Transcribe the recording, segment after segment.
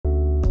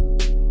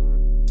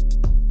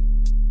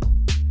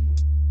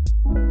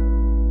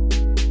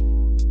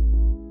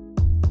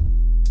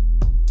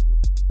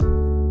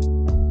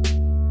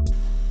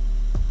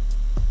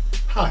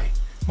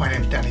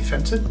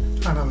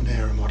Martin and I'm an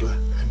aeromodeller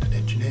and an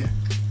engineer.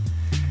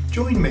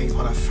 Join me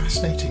on a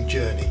fascinating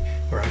journey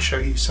where I show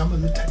you some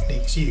of the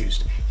techniques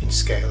used in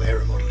scale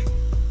aeromodelling.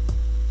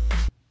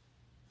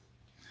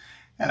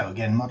 Hello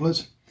again,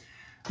 modellers.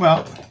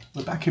 Well,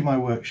 we're back in my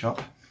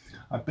workshop.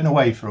 I've been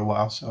away for a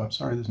while, so I'm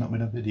sorry there's not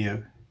been a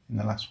video in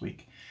the last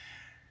week.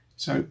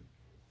 So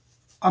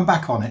I'm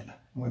back on it,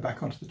 and we're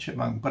back onto the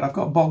chipmunk, but I've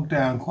got bogged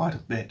down quite a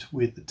bit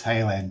with the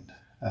tail end,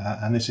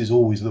 and this is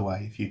always the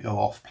way if you go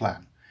off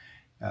plan.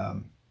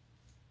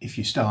 If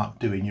you start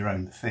doing your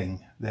own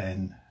thing,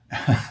 then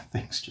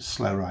things just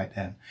slow right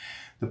down.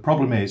 The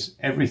problem is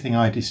everything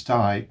I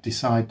decide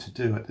to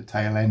do at the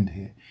tail end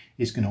here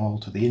is going to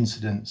alter the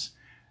incidence,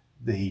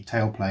 the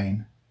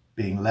tailplane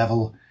being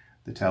level,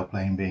 the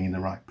tailplane being in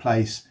the right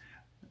place,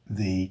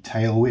 the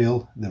tail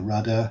wheel, the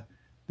rudder.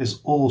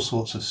 There's all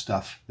sorts of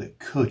stuff that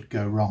could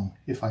go wrong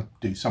if I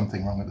do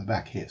something wrong at the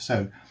back here.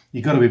 So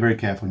you've got to be very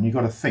careful, and you've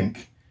got to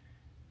think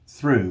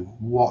through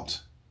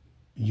what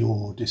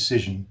your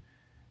decision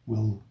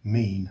will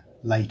mean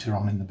later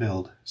on in the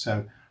build.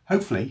 So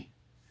hopefully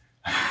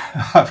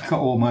I've got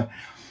all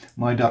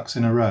my ducks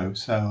in a row.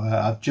 So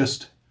I've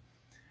just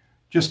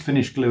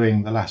finished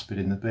gluing the last bit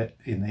in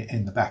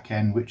the back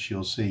end, which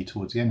you'll see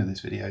towards the end of this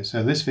video.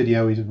 So this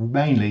video is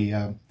mainly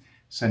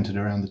centered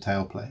around the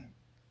tailplane.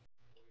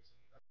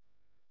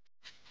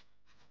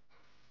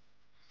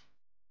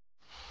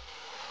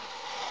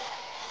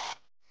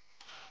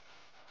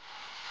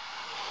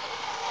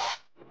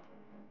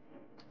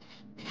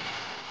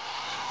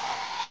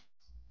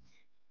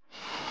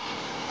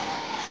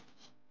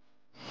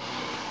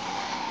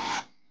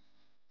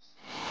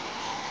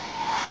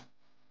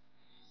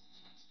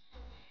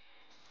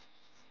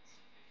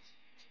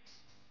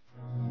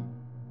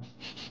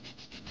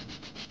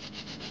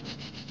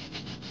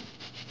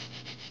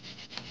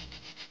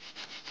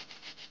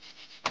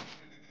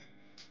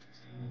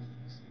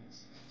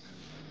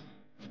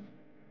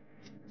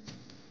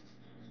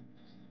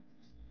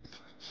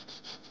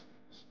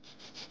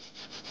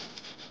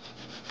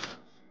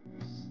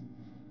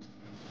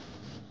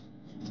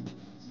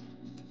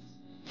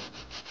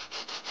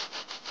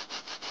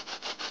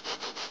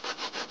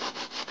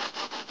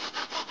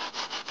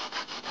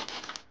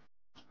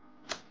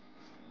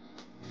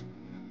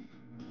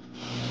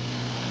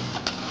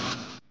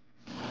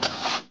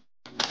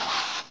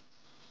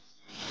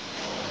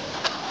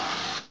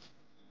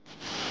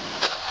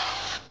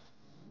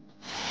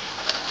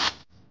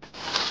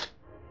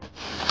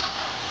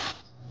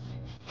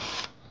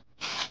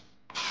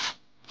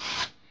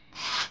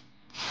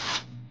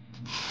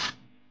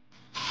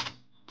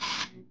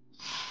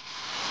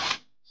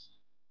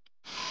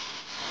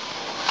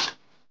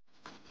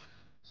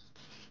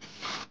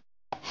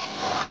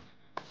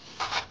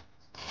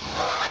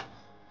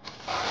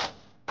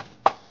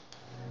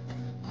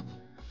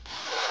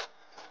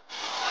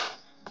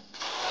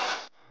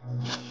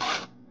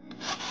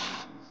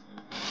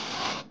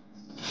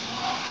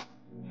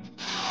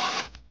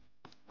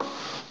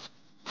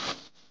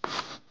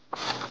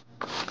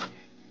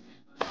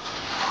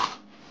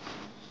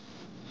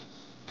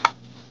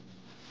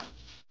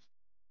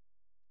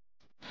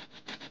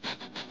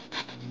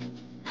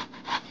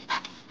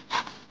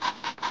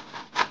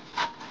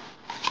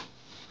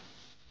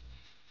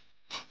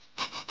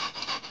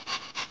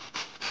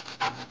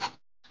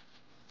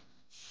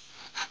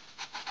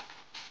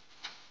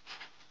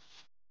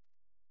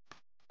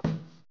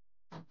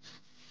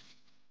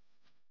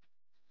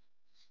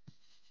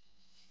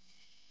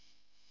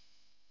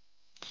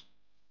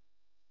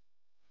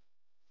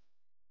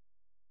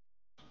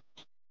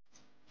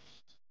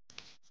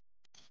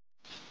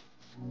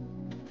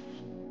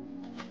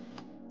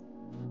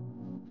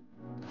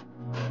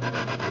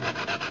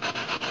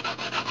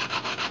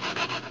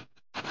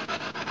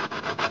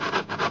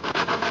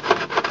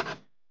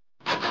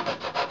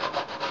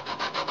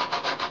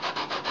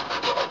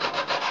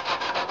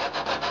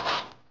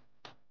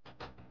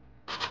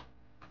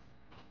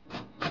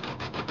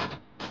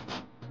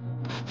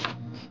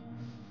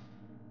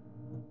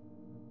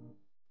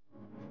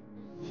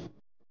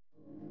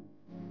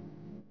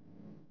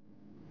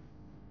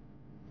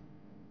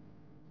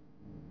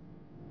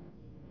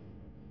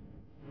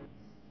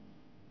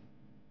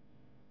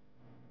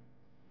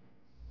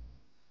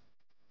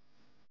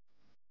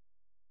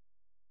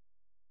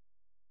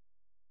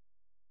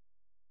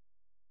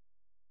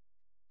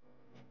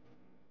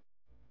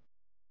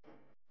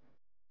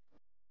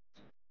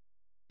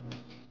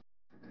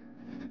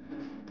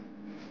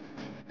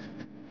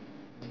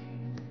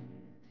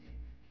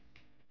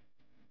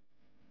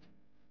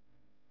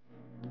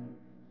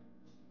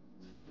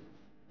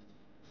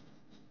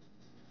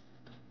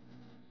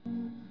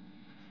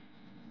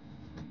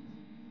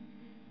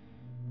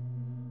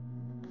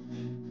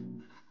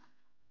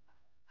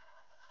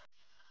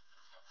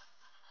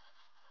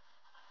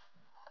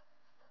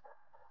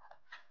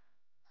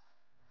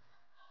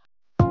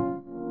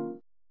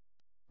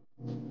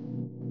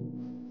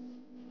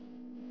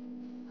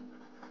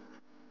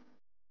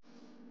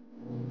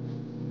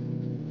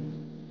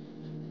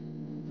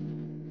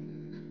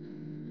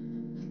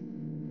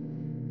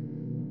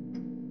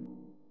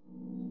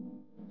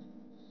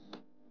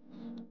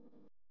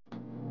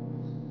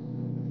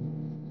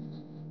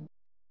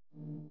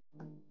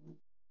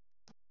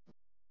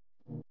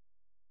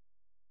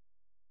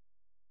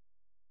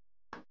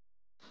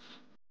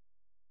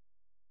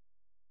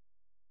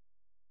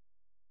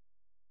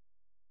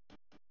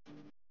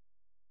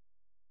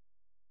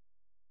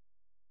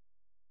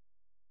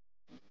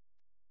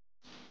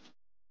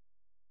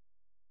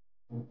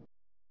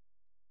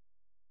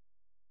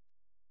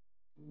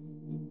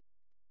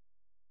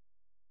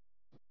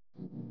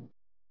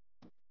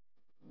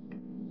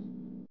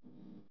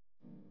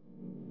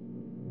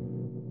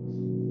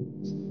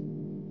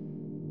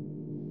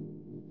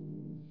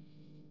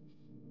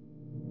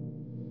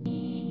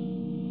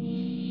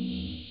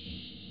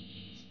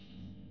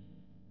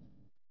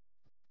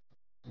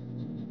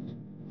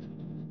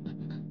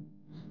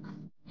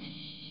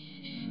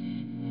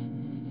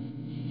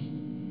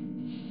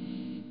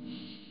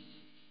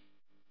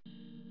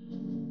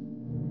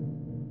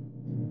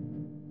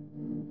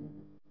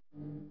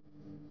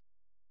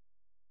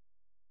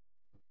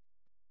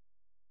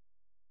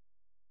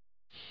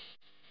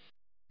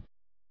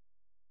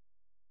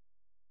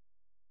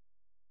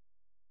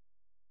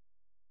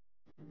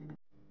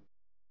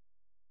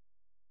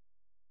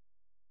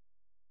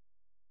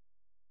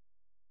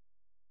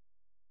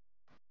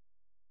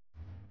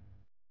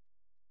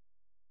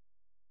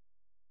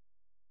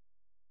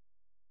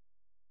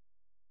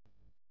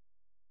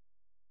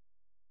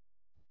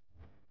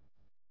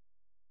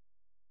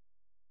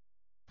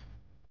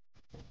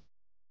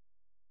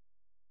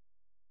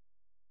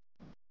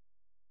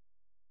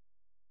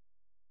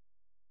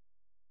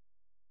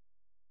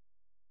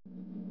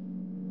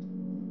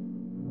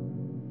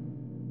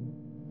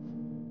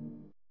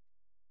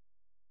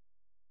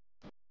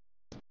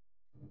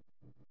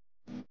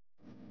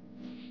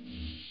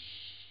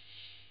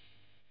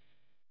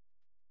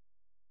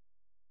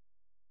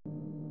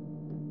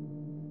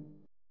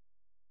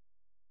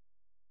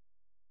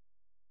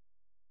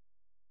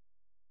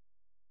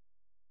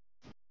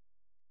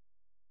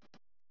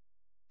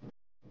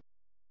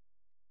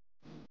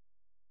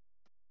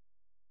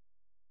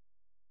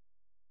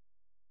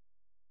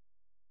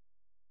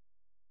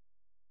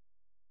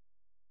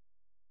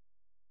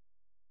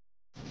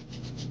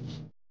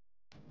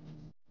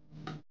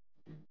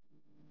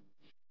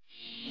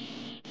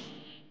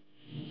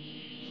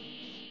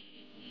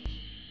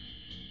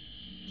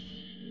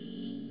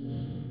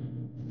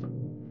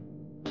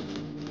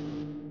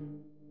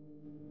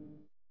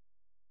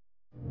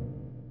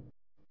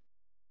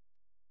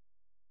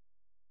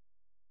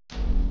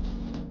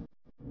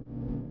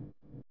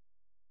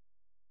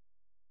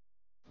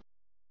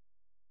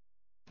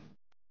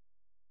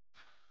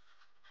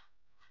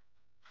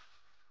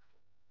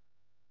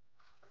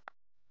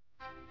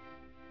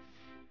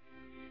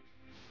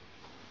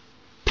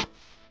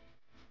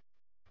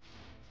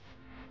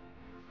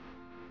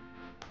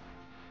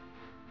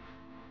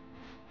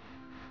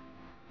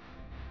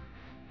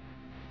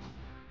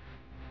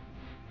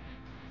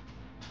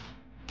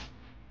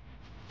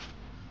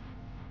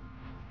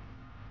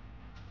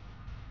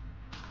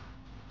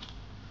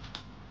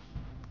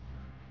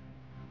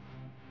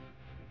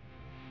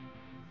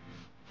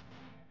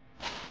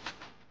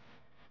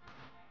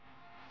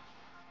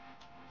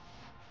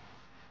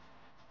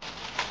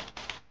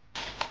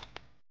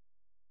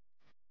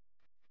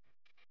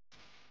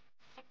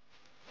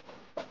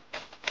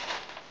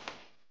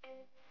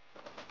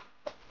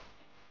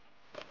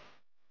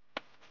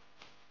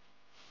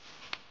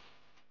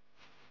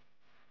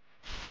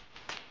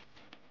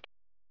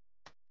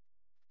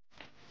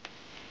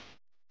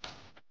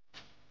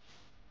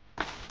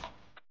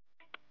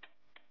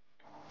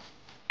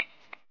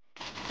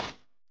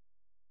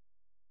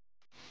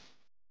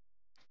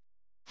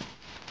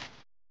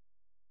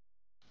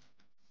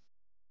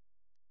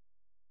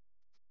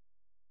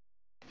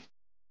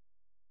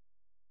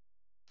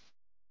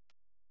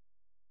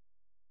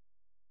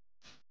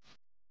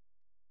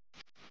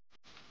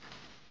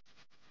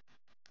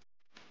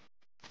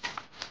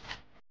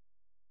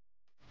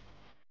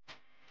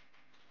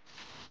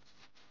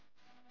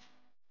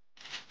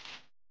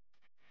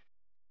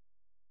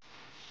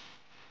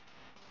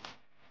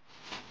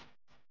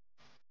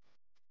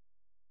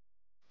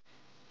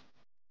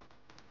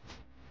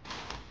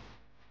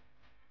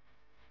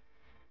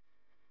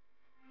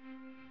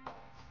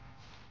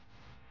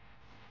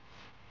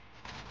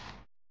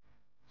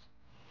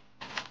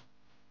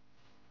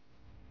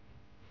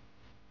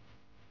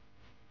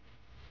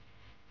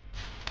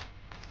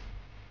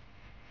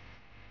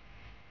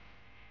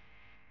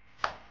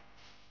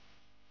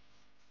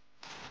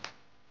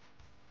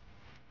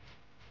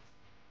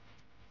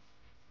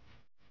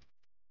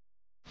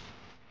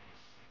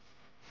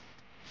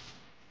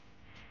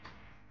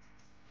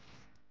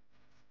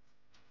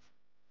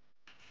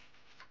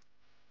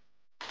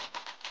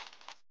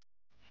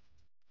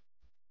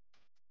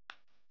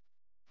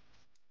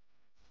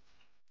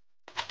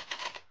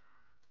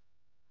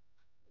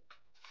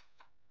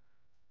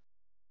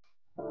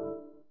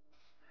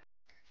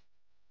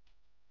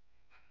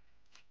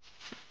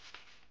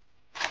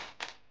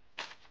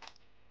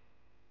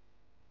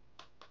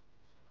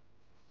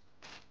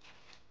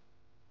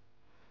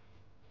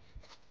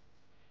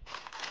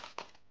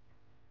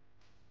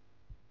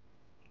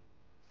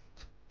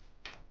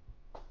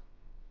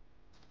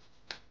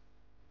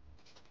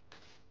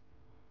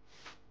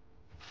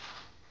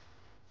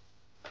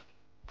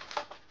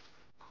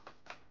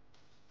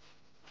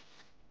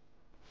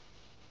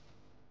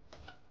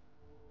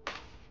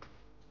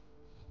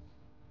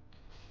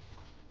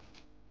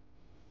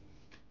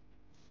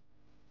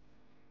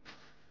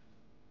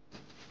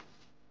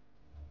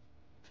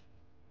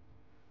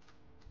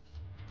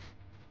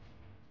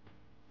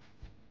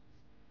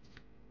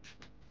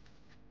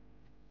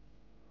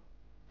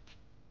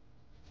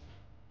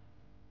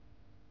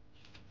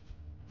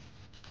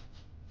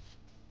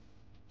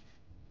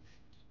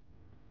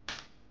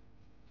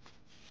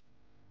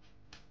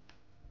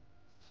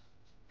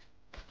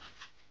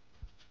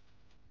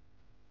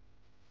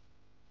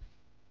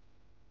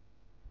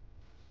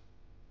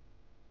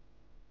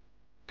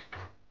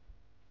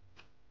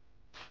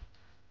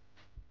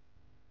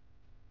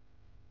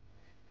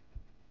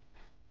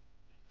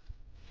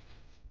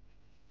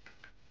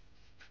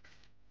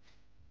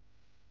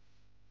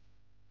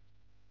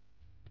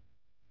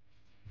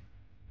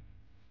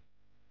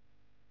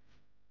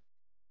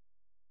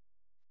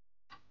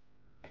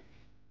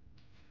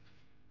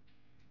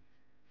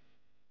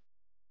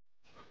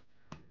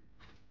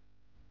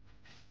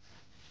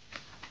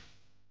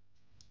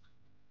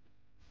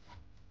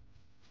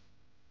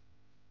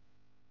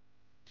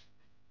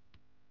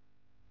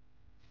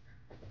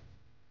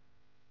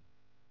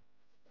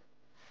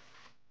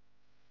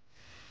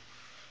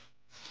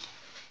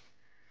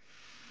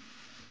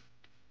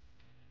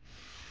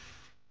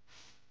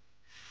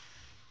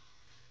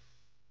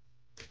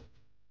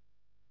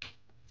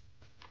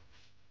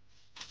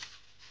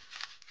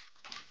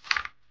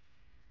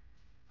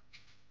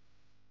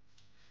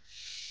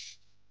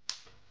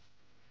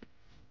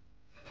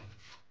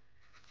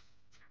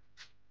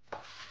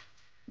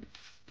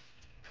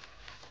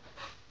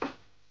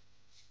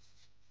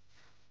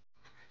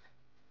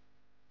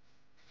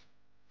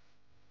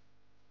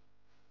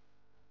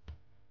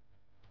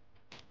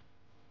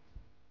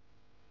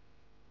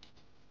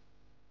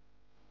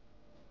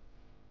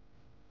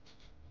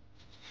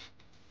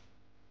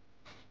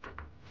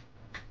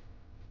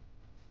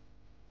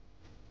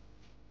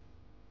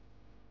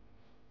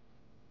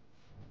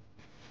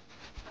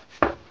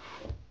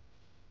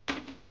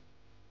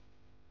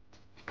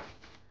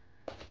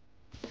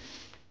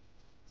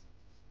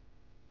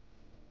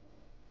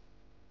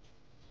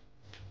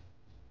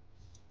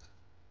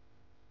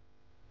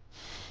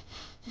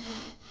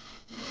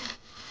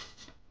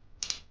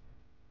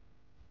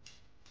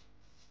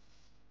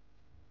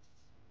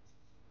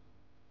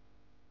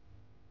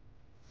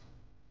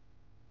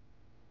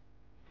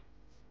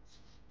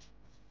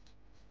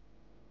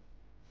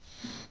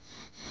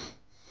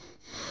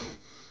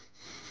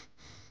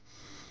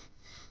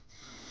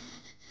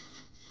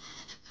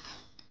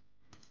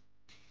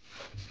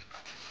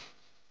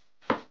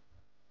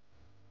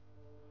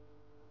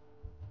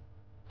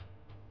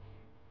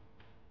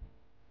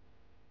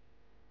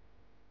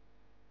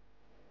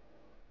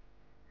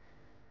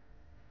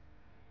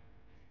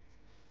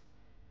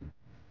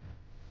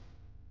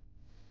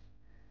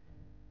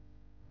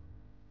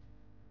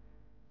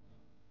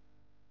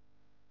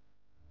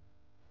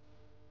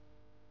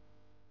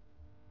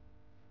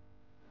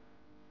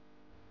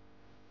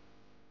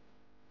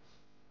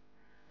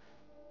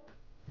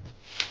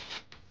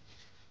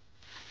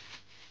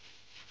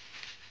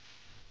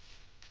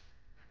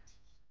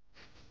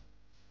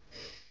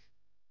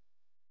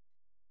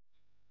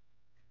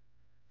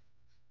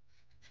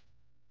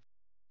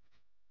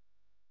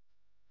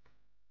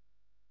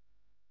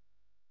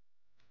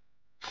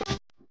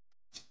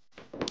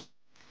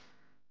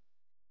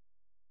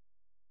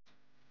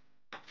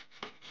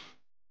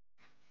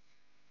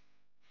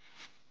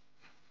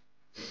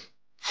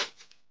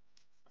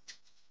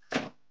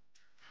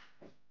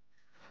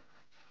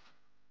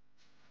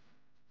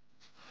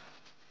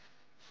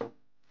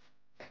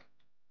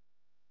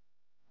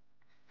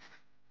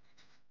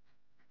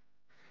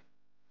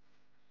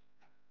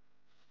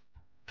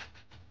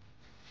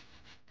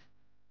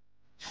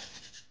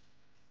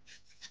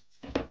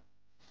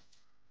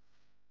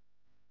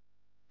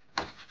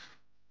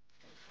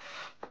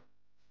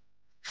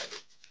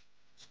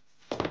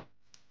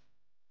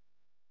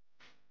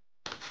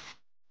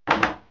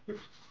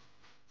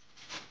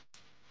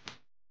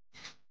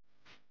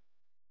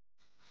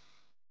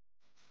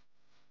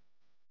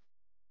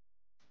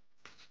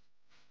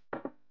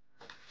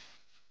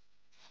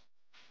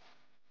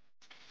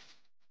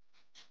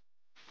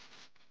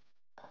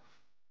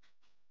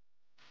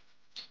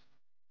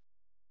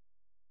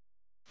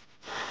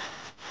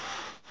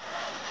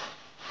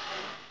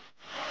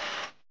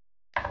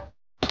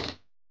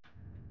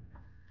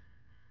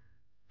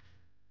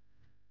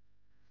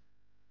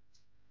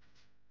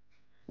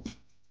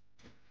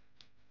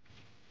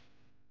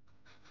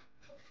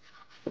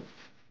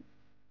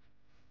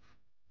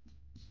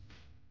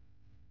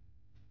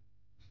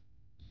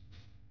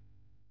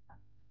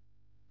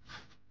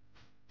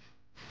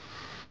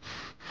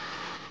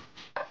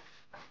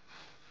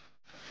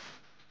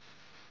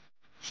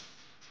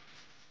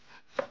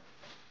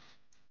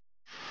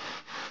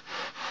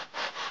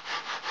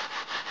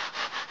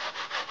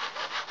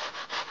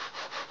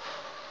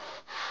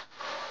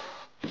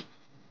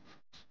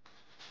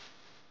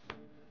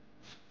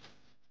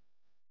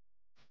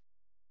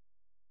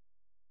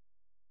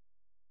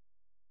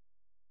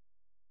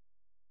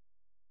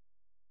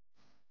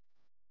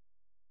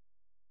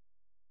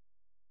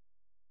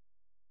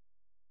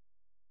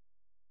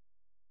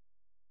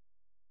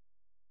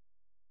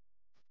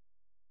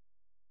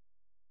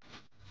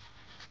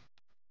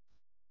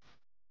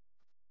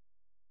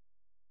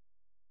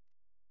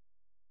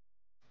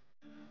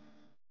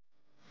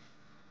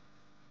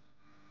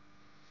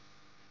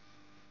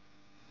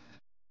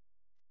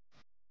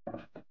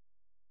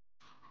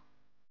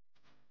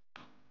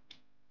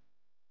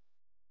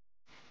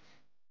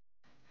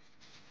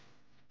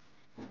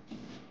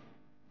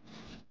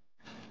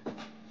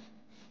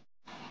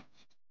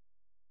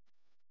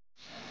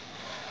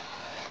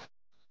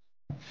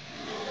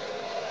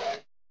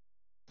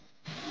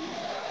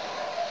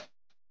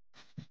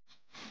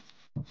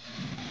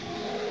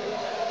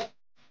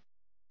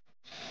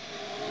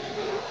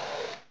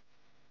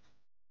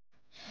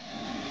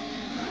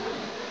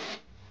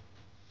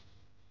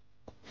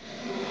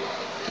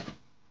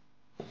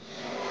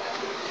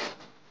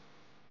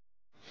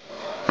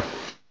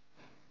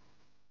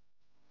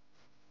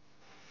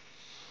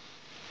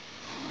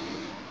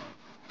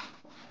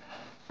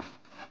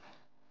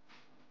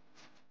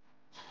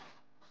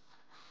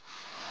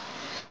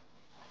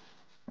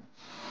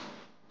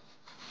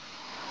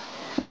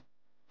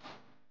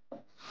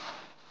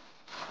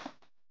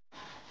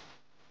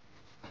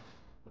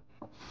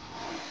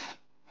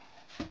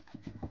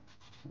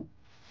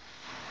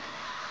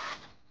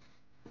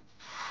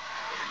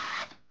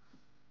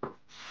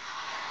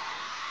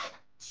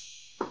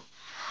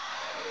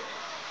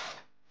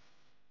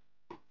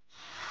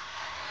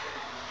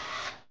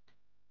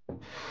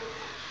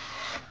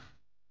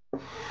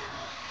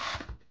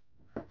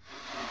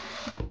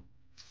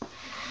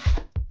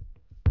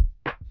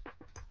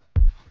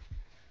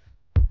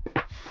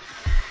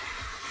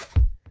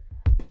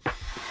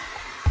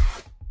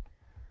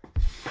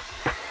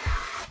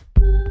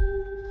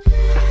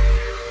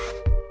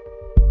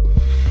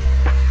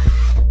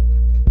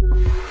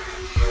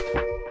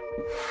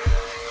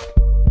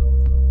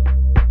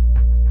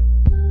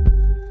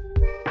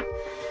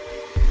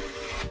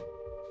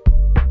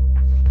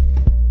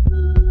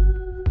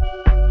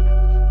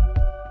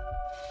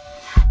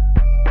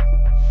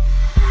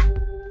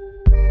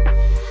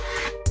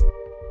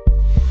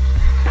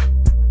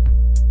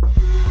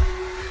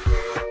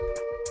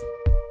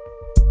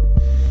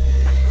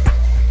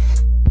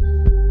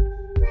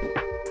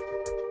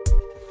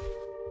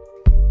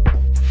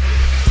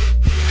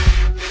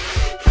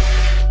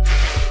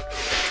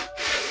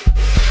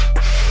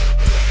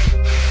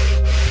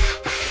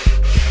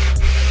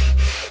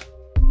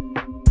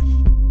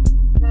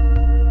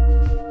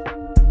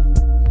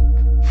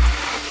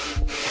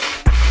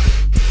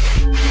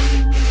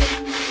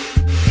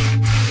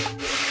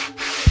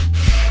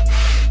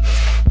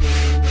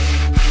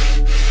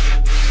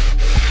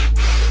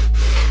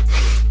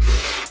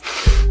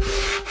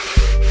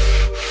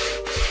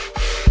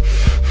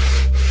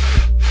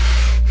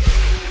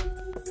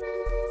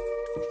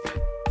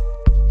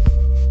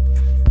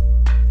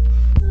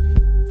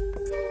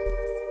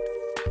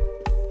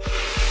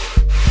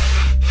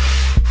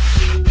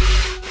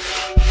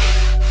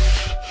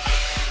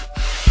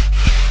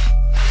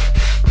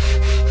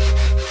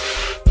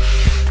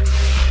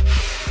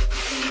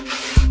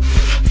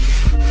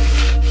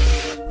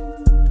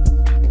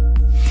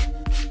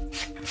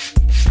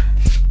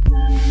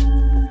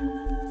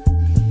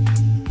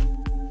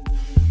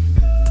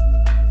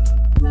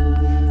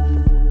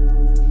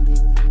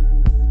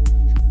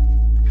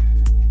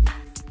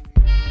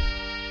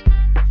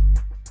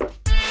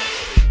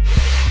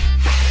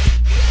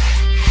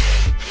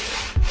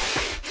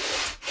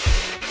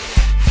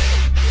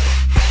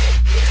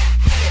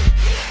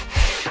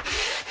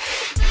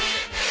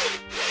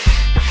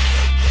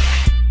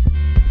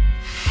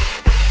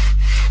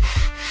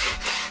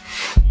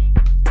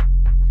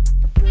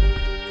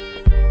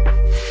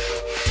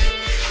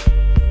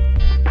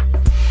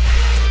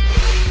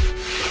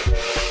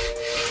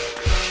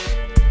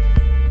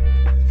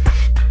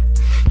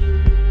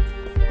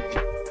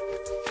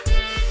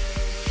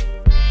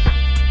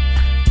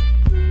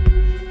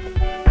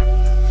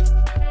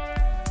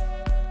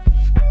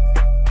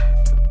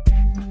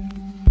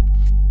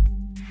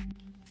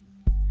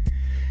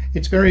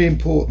 It's very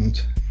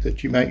important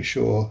that you make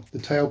sure the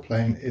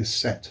tailplane is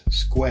set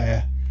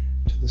square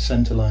to the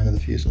centre line of the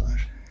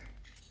fuselage.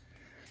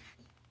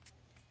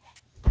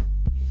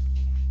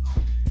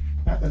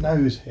 At the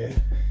nose here,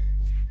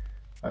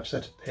 I've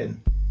set a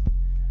pin,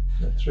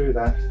 and through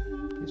that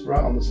it's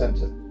right on the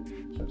centre,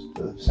 so it's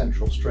the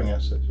central stringer,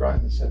 so it's right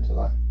in the centre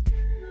line.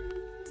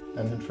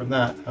 And then from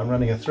that I'm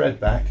running a thread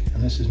back,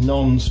 and this is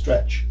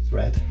non-stretch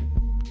thread.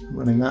 I'm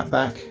running that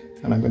back,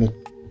 and I'm going to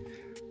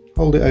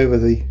hold it over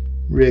the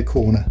rear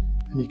corner,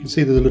 and you can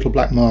see there's a little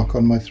black mark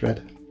on my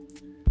thread,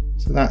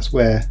 so that's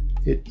where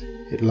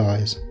it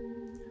lies.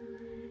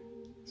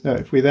 So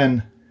if we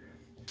then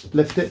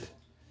lift it,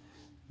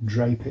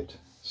 drape it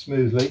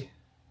smoothly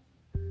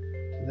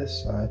to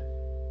this side,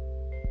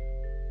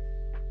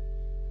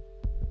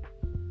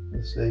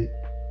 you'll see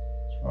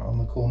it's right on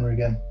the corner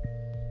again.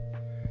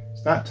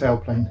 So that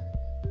tailplane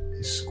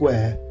is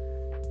square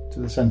to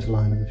the centre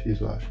line of the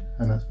fuselage,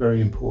 and that's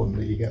very important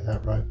that you get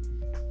that right.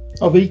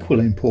 Of equal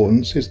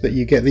importance is that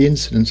you get the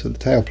incidence of the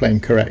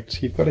tailplane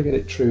correct. You've got to get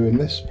it true in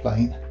this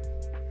plane,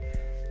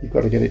 you've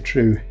got to get it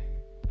true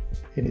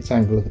in its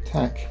angle of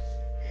attack,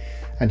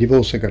 and you've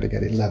also got to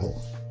get it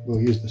level. We'll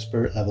use the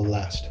spirit level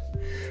last.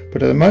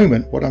 But at the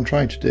moment what I'm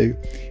trying to do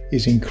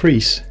is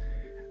increase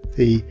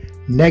the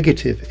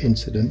negative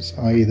incidence,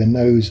 i.e. the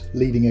nose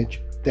leading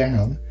edge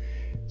down,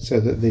 so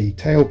that the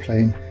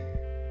tailplane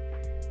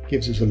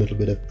gives us a little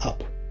bit of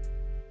up.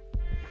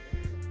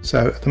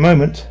 So at the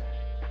moment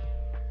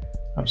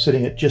I'm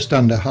sitting at just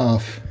under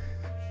half,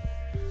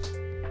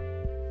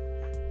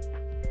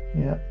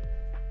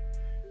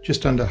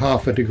 just under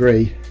half a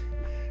degree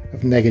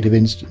of negative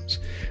incidence.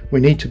 We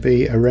need to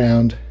be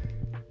around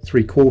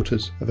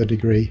 3/4 of a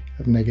degree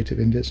of negative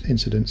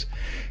incidence.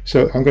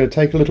 So I'm going to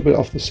take a little bit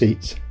off the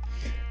seats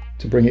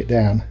to bring it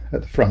down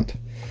at the front.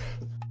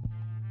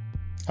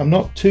 I'm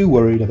not too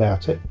worried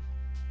about it,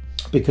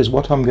 because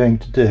what I'm going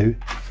to do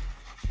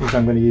is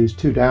I'm going to use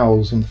 2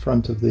 dowels in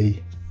front of the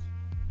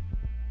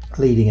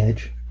leading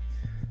edge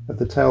of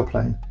the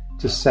tailplane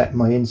to set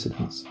my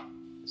incidence,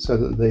 so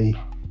that the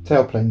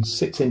tailplane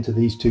sits into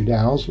these 2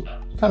 dowels,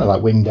 kind of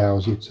like wing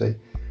dowels you'd see,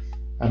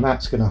 and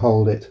that's going to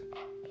hold it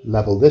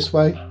level this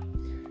way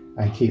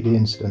and keep the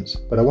incidence.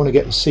 But I want to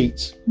get the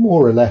seats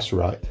more or less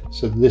right,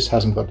 so this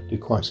hasn't got to do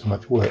quite so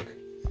much work.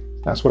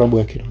 That's what I'm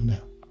working on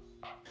now.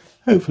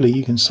 Hopefully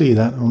you can see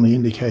that on the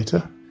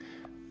indicator,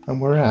 and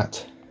we're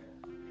at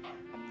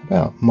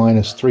about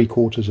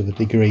 -3/4 of a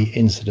degree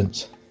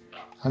incidence,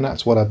 and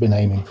that's what I've been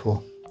aiming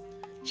for.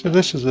 So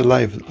this is the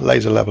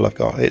laser level I've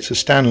got. It's a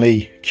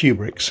Stanley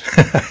Kubrick's.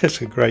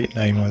 It's a great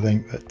name, I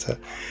think, but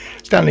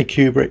Stanley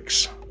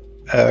Kubrick's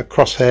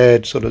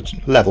crosshaired sort of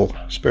level,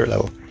 spirit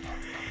level.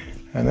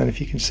 And then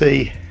if you can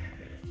see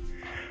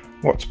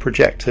what's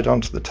projected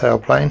onto the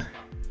tailplane,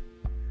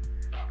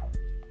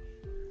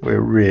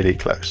 we're really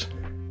close.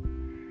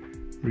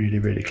 Really,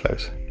 really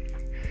close.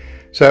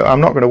 So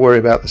I'm not going to worry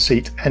about the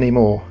seat any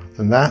more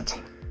than that,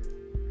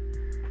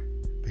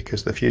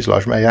 because the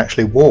fuselage may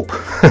actually warp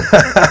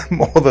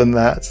more than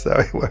that, so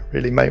it won't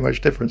really make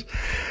much difference.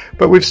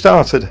 But we've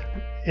started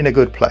in a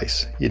good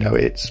place, you know,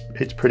 it's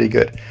pretty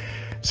good.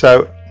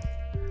 So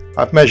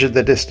I've measured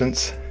the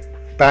distance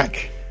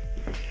back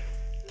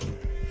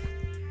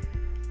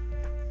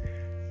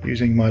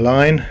using my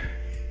line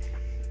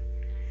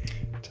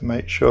to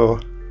make sure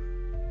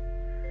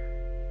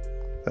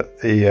that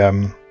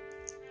the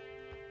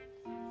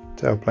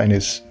tailplane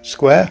is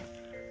square.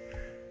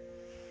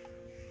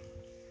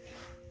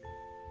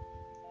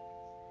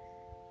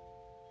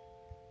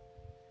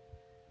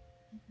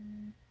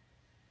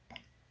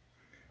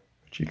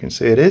 Which you can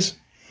see it is.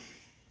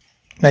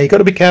 Now you've got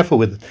to be careful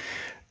with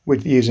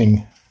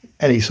using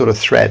any sort of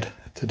thread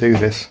to do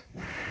this,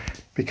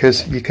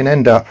 because you can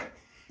end up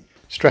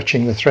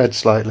stretching the thread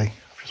slightly.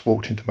 I've just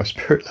walked into my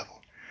spirit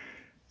level.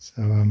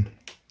 So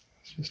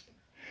let's just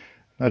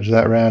nudge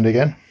that around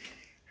again.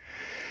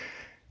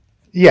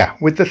 Yeah,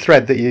 with the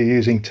thread that you're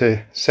using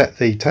to set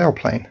the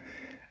tailplane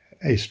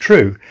is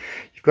true.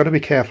 You've got to be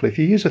careful. If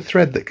you use a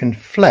thread that can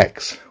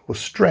flex or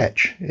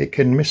stretch, it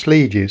can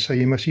mislead you. So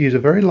you must use a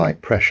very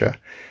light pressure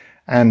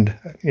and,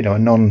 you know, a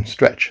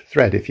non-stretch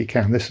thread if you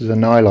can. This is a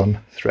nylon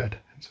thread.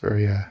 It's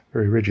very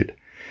rigid.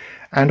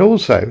 And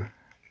also,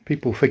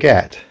 people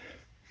forget,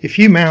 if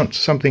you mount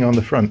something on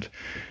the front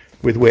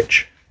with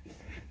which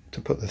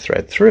to put the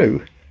thread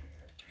through,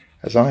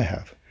 as I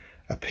have,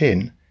 a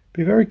pin,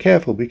 be very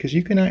careful, because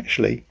you can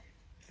actually,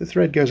 if the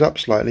thread goes up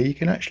slightly, you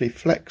can actually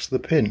flex the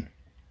pin,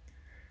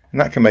 and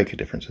that can make a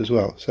difference as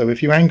well. So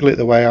if you angle it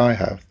the way I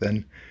have,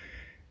 then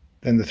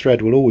the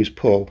thread will always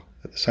pull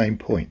at the same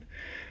point.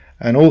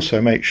 And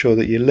also make sure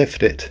that you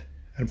lift it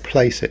and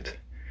place it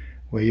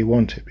where you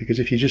want it, because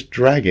if you just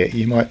drag it,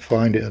 you might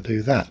find it'll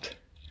do that.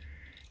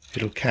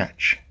 It'll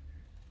catch.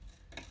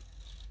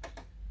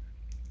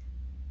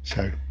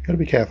 So you've got to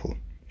be careful.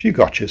 A few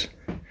gotchas,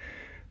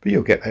 but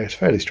you'll get there. It's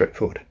fairly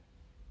straightforward.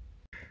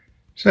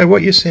 So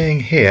what you're seeing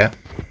here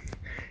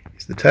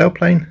is the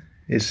tailplane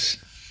is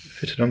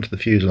fitted onto the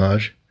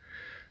fuselage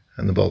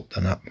and the bolt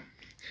done up.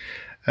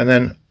 And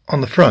then on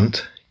the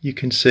front you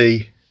can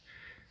see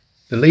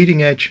the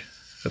leading edge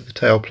of the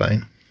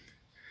tailplane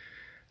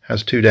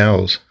has two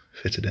dowels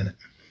fitted in it.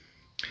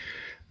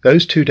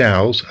 Those two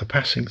dowels are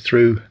passing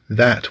through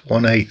that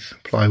 1/8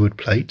 plywood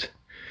plate,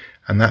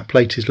 and that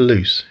plate is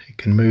loose. It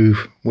can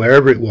move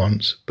wherever it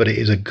wants, but it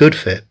is a good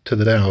fit to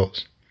the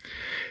dowels.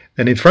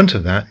 Then in front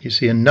of that you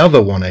see another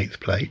 1/8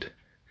 plate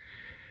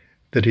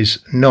that is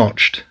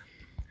notched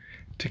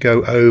to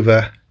go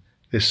over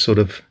this sort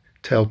of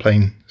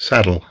tailplane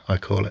saddle, I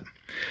call it.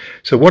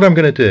 So what I'm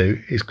going to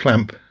do is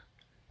clamp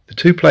the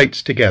two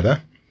plates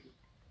together,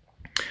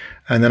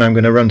 and then I'm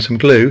going to run some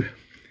glue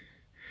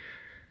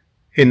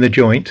in the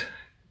joint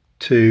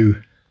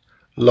to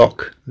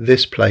lock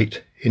this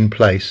plate in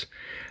place,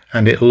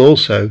 and it'll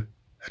also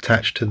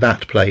attach to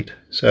that plate,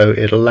 so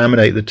it'll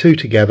laminate the two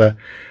together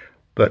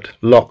but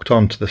locked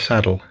onto the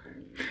saddle.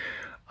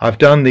 I've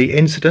done the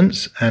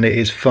incidence and it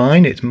is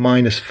fine. It's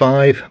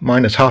 -5,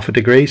 -0.5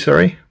 degree,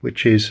 sorry,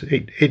 which is,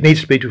 it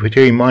needs to be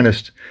between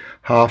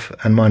 -0.5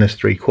 and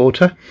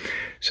 -3/4,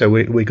 so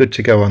we're good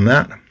to go on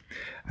that.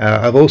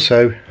 I've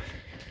also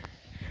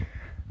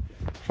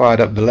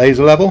fired up the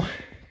laser level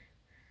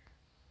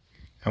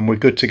and we're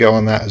good to go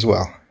on that as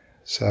well.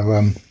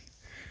 So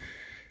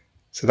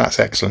that's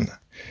excellent.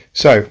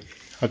 So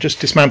I'll just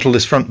dismantle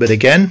this front bit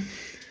again,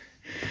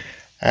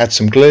 add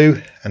some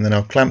glue, and then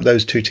I'll clamp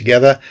those two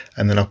together,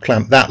 and then I'll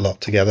clamp that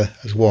lot together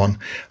as one.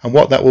 And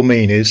what that will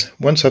mean is,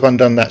 once I've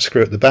undone that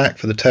screw at the back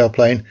for the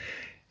tailplane,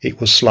 it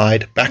will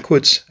slide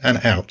backwards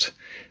and out.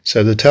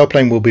 So the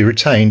tailplane will be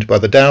retained by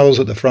the dowels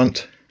at the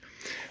front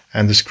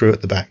and the screw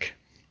at the back.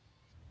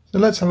 So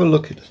let's have a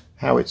look at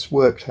how it's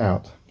worked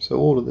out. So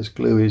all of this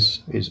glue is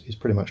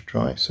pretty much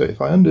dry. So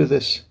if I undo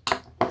this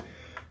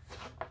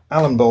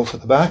Allen bolt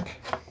at the back,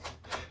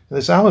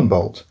 this Allen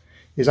bolt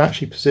is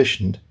actually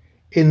positioned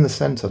in the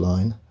center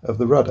line of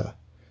the rudder.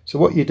 So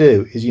what you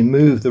do is you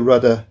move the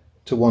rudder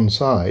to one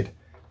side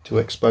to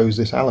expose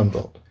this Allen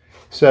bolt.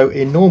 So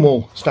in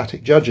normal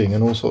static judging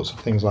and all sorts of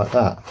things like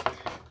that,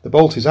 the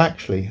bolt is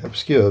actually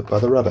obscured by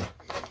the rudder.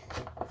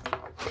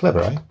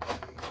 Clever, eh?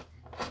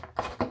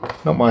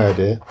 Not my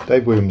idea.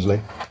 Dave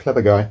Woomsley,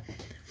 clever guy.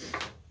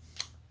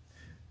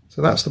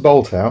 So that's the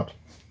bolt out.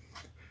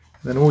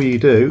 And then all you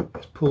do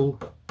is pull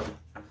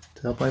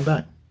the tailplane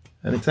back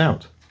and it's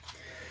out.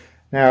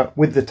 Now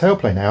with the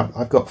tailplane out,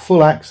 I've got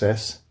full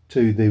access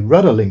to the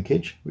rudder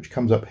linkage, which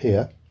comes up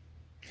here.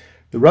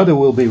 The rudder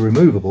will be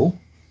removable,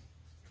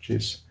 which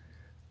is,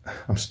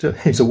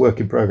 it's a work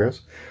in progress.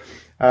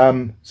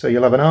 So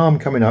you'll have an arm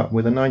coming up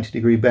with a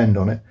 90-degree bend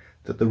on it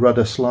that the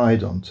rudder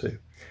slides onto.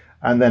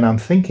 And then I'm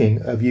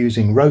thinking of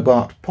using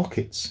Robart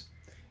pockets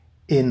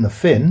in the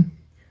fin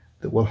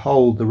that will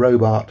hold the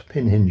Robart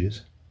pin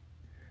hinges.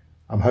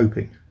 I'm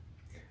hoping.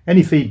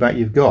 Any feedback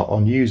you've got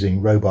on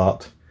using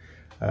Robart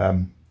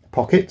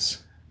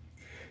pockets,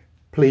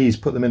 please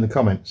put them in the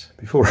comments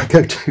before I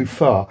go too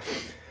far.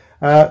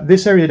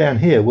 This area down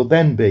here will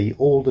then be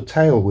all the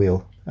tail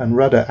wheel and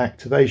rudder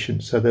activation.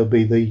 So there'll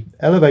be the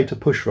elevator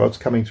push rods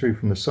coming through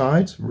from the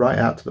sides right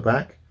out to the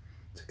back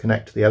to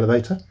connect to the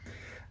elevator,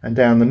 and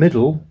down the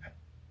middle,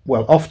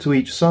 well, off to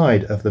each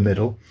side of the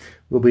middle,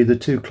 will be the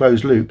two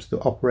closed loops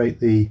that operate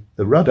the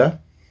rudder,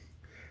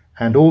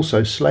 and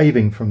also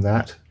slaving from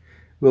that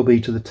will be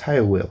to the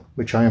tail wheel,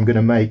 which I am going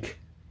to make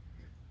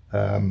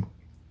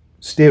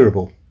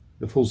steerable.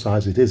 The full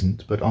size it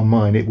isn't, but on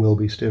mine it will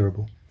be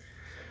steerable.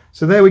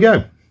 So there we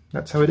go.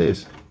 That's how it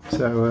is.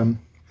 So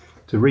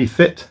to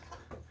refit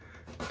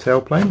the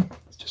tailplane,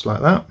 it's just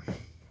like that.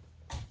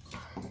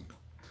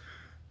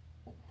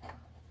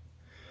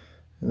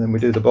 And then we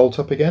do the bolt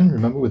up again,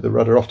 remember, with the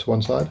rudder off to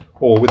one side,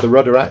 or with the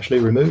rudder actually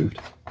removed,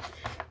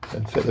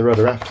 and fit the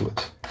rudder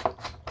afterwards.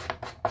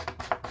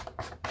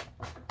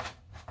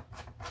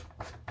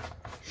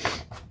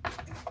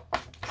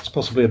 It's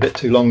possibly a bit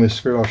too long, this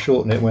screw. I'll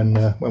shorten it when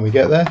we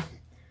get there.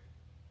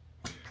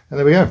 And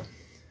there we go.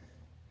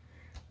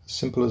 As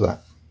simple as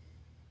that.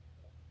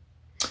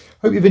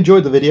 Hope you've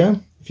enjoyed the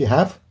video. If you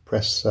have,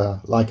 press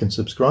like and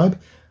subscribe,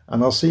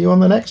 and I'll see you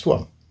on the next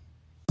one.